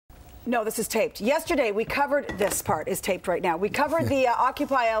No, this is taped. Yesterday, we covered, this part is taped right now. We covered the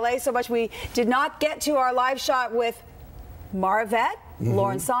Occupy LA so much we did not get to our live shot with Mar Yvette,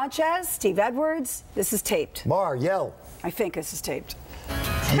 Lauren Sanchez, Steve Edwards. This is taped. Mar, yell. I think this is taped.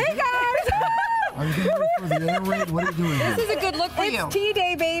 Hey, guys! Are you getting ready for the air raid? What are you doing here? This is a good look for you. It's Tea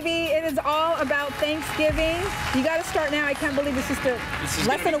Day, baby. It is all about Thanksgiving. You got to start now. I can't believe it's just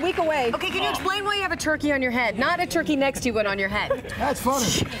less than a week away. Okay, can you explain why you have a turkey on your head? Not a turkey next to you, but on your head. That's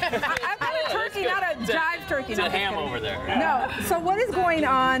funny. I've got a turkey, not a jive turkey. It's a ham over there. No. So what is going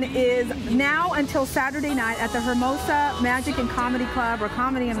on is now until Saturday night at the Hermosa Magic and Comedy Club, or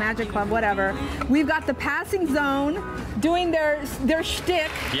Comedy and Magic Club, whatever, we've got the Passing Zone doing their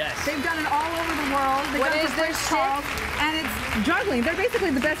shtick. Yes. They've done it all over the world. What is their shtick? And it's juggling. They're basically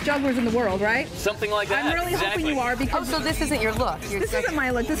the best jugglers in the world, right? Something like that. I'm really hoping you are, because so this isn't your look. this isn't my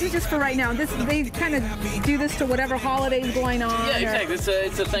look. This is just for right now. They kind of do this to whatever holiday's going on. Yeah, exactly.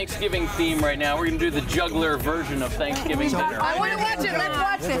 It's a Thanksgiving theme right now. We're going to do the juggler version of Thanksgiving dinner. I want to watch it. Let's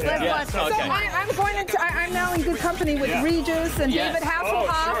watch this. Let's watch this. Okay. So I'm now in good company with Regis and David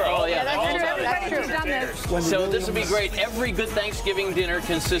Hasselhoff. Oh, yeah. Everybody who's done this. So this will be great. Every good Thanksgiving dinner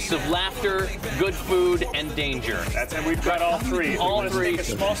consists of laughter, good food, and danger. And we've got all three. All three. Take a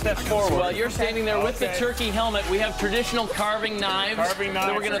small step forward. While you're standing there with the turkey helmet, we have traditional carving knives that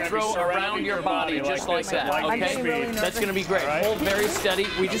we're going to throw around your body just like that. Okay? That's going to be great. Hold very steady.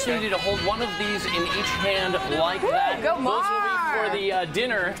 We just need you to hold one of these in each hand like that. Go, Those will be for the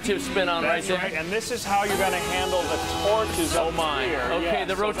dinner to spin on right there. And this is how you're going to handle the torches. Oh my. Okay,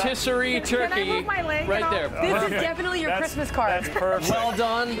 the rotisserie turkey right there. This is definitely your Christmas card. That's perfect. Well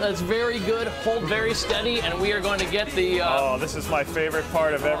done. That's very good. Hold very steady, and we are going to get the oh, this is my favorite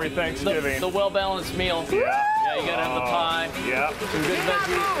part of every Thanksgiving. the well-balanced meal. Yeah. Yeah, you got to have the pie. Yeah. Some good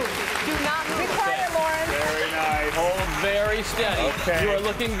veggies. Do not move. Be quiet, Lauren. Very nice. Hold very steady. Okay. You are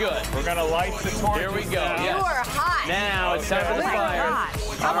looking good. We're going to light the torches. Here we go. Now. Yes. You are hot. Now it's time for the fire.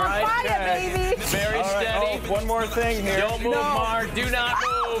 I'm All on right. fire, baby. Very All right. steady. Oh, one more thing here. Don't move, Mar. Do not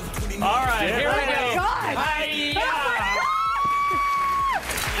move. All right. Yeah. Here we Oh, my go. God. Hi-ya.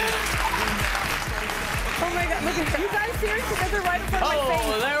 Oh my God, look at you guys serious? You guys are right in front of my face.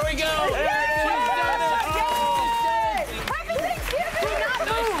 Oh, there we go. Yay! She's done it. Yay! Happy Thanksgiving!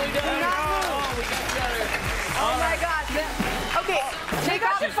 Nicely done. Oh, we got better. Oh my God. Okay, take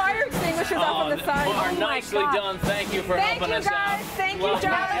out the fire extinguishers up on the side. Mar, Oh my nicely God. done. Thank you for Thank helping you us out. guys. Thank you, Well,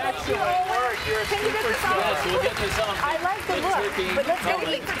 John. Thank you, Owen. Can you get this on? Yes, we'll get this on. I like the Good look, turkey but let's go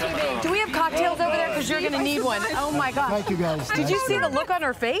coming eat for on. TV. Do we have cocktails over there? Because you're going to need one. Oh my God. Thank you, guys. Did you see the look on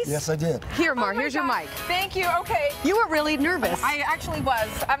her face? Yes, I did. Here, Mar, Oh my here's your God. mic. Thank you. Okay. You were really nervous. I actually was.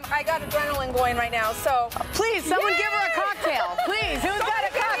 I got adrenaline going right now, so. Please, someone give her a cocktail. Please, who's got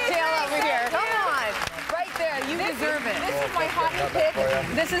a cocktail over here? Come on. Right there, you deserve it. This is my hot new pick.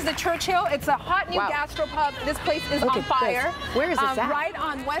 This is the Churchill. It's a hot new gastropub. This place is on fire. Where is this at? Right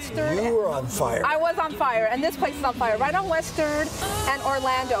on West 3rd. You were on fire. I was on fire, and this place is on fire. Right on West 3rd and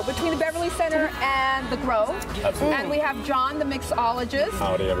Orlando, between the Beverly Center and the Grove. Absolutely. And we have John, the mixologist,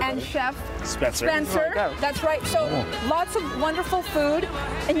 Howdy, everybody. and Chef Spencer. That's right. So lots of wonderful food,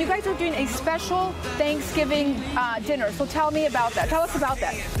 and you guys are doing a special Thanksgiving dinner. So tell me about that. Tell us about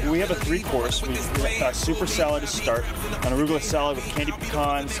that. We have a three-course. We have a super salad to start, an arugula salad with candied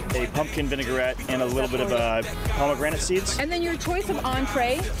pecans, a pumpkin vinaigrette, and a little bit of pomegranate seeds. And then your choice of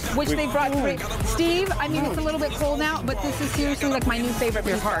entree, which they brought for Steve. I mean, it's a little bit cold now, but this is seriously like my new favorite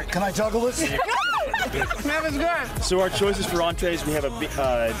beef heart. Can I juggle this? That was good. So our choices for entrees, we have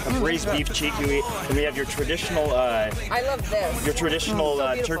a braised beef cheek, and we have your traditional I love this. your traditional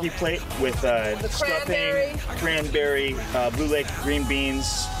turkey plate with stuffing, cranberry, Blue Lake green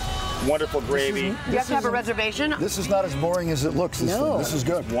beans, wonderful gravy. You have to have a reservation. This is not as boring as it looks. This is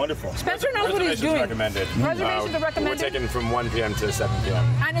good. Wonderful. Spencer knows what he's doing. Recommended. Reservations are recommended. We're taking from 1 p.m. to 7 p.m.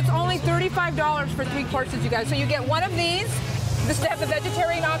 And it's only $35 for 3 courses, you guys. So you get one of these. This to have the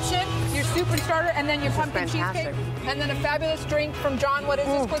vegetarian option, your soup and starter, and then your pumpkin cheesecake, and then a fabulous drink from John. What is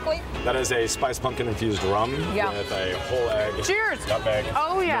this quickly? That is a spiced pumpkin infused rum with a whole egg. Cheers. Nutmeg.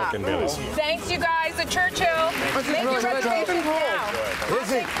 Oh yeah. Milk and Bailey's. Thanks, you guys, at Churchill. Make your reservations now.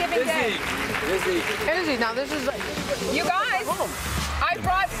 Izzy. Thanksgiving Day. Izzy, now this is. You guys, I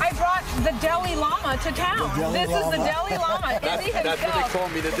brought the Deli llama to town. This is the Deli llama. Izzy himself. That's what they call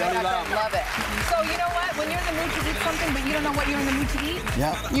me, the Deli llama. Love it. So you know what? When you're in the mood to eat something, but you don't know what you're in the mood to eat,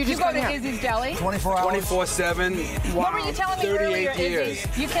 Yeah. you go to Izzy's Deli. 24 hours. 24/7. What were you telling me earlier, 38 years.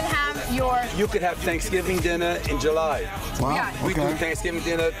 Izzy? You can have your... You could have Thanksgiving dinner in July. Wow. Yeah. We do Okay. Thanksgiving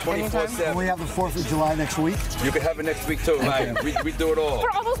dinner 24/7. And we have the 4th of July next week. You could have it next week too. Right. We do it all.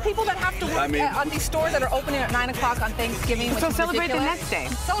 For all those people that have to work on these stores that are opening at 9 o'clock on Thanksgiving, So which is celebrate the ridiculous. next day.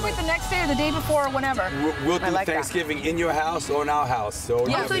 Celebrate the next day or the day before or whenever. We'll do like that. Thanksgiving in your house or in our house. So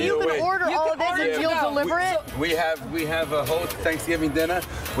Yeah, So you can order all of this and you'll deliver it? We have a whole Thanksgiving dinner.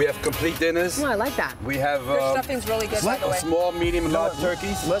 We have complete dinners. Oh, I like that. We have Their stuffing's really good, by the way. small, medium, and large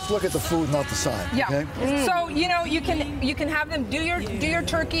turkeys. Let's look at the food, not the side. Yeah. Okay? So you know you can have them do your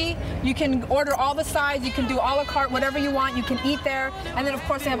turkey. You can order all the sides. You can do a la carte, whatever you want. You can eat there, and then of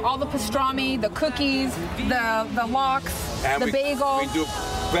course they have all the pastrami, the cookies, the lox, And the we bagel. do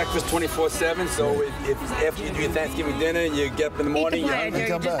breakfast 24/7. So if after you do your Thanksgiving dinner and you get up in the morning, you're hungry.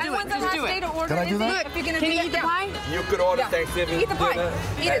 Come back. And when's the last day to order? Can I do Izzy? that? If you're gonna Can do you that, eat the pie? You could order Yeah. Thanksgiving Eat the pie. dinner.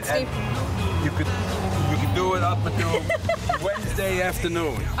 Eat it, Steve. You could do it up until Wednesday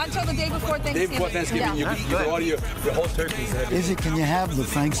afternoon. Until the day before Day Thanksgiving. before Thanksgiving, Yeah. you can order your whole turkeys. Izzy, can you have the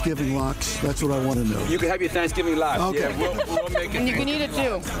Thanksgiving lox? That's what I want to know. You can have your Thanksgiving live. Okay. Yeah, we'll make it. And you can eat it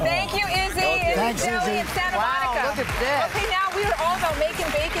too. Thank you, Izzy. Okay. Thanks, Deli Izzy. in Santa Wow, Monica. look at this. Okay, now we are all about making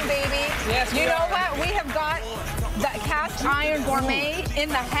bacon, baby. Yes, You we know are. what? We have got the cast iron gourmet in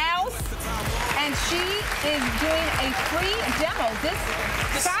the house, and she is doing a free demo this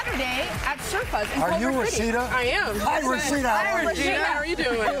Saturday at Surfa's in Are you Culver City. Rashida? I am. Hi, Rashida. Hi, Regina, how are you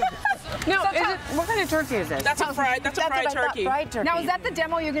doing? No, So is it, what kind of turkey is this? That's a fried turkey. Fried turkey. Now, is that the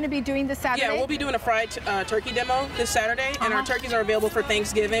demo you're going to be doing this Saturday? Yeah, we'll be doing a fried turkey demo this Saturday, and our turkeys are available for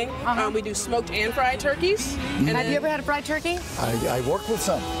Thanksgiving. We do smoked and fried turkeys. And Have you ever had a fried turkey? I work with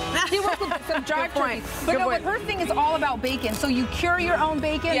some. He works with some drive point. turkeys. But Good no, point. but her thing is all about bacon. So you cure your own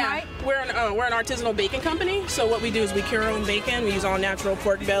bacon, yeah, right? we're an artisanal bacon company. So what we do is we cure our own bacon. We use all natural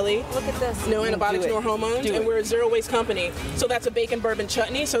pork belly. Look at this. No antibiotics, nor hormones, Do and it. we're a zero waste company. So that's a bacon bourbon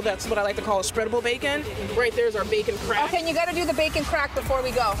chutney. So that's what I like to call a spreadable bacon. Right there's our bacon crack. Okay, and you got to do the bacon crack before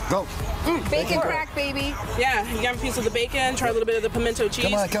we go. Go. Bacon crack, baby. Yeah, you have a piece of the bacon. Try a little bit of the pimento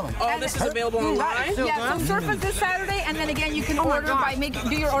cheese. Come on. All this is available online. Yeah, so Surface this Saturday, and then again you can order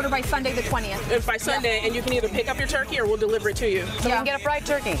do your order by Sunday the 20th. And by Sunday, and you can either pick up your turkey or we'll deliver it to you. So you can get a fried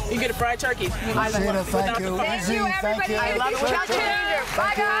turkey. You get a fried turkey. Rashida, thank you. Thank Izzy, you, everybody. thank you. love it. Churchill. Thank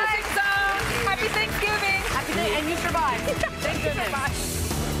Bye, you. guys. Happy Thanksgiving. Happy day, and you survived. Thank goodness. Bye.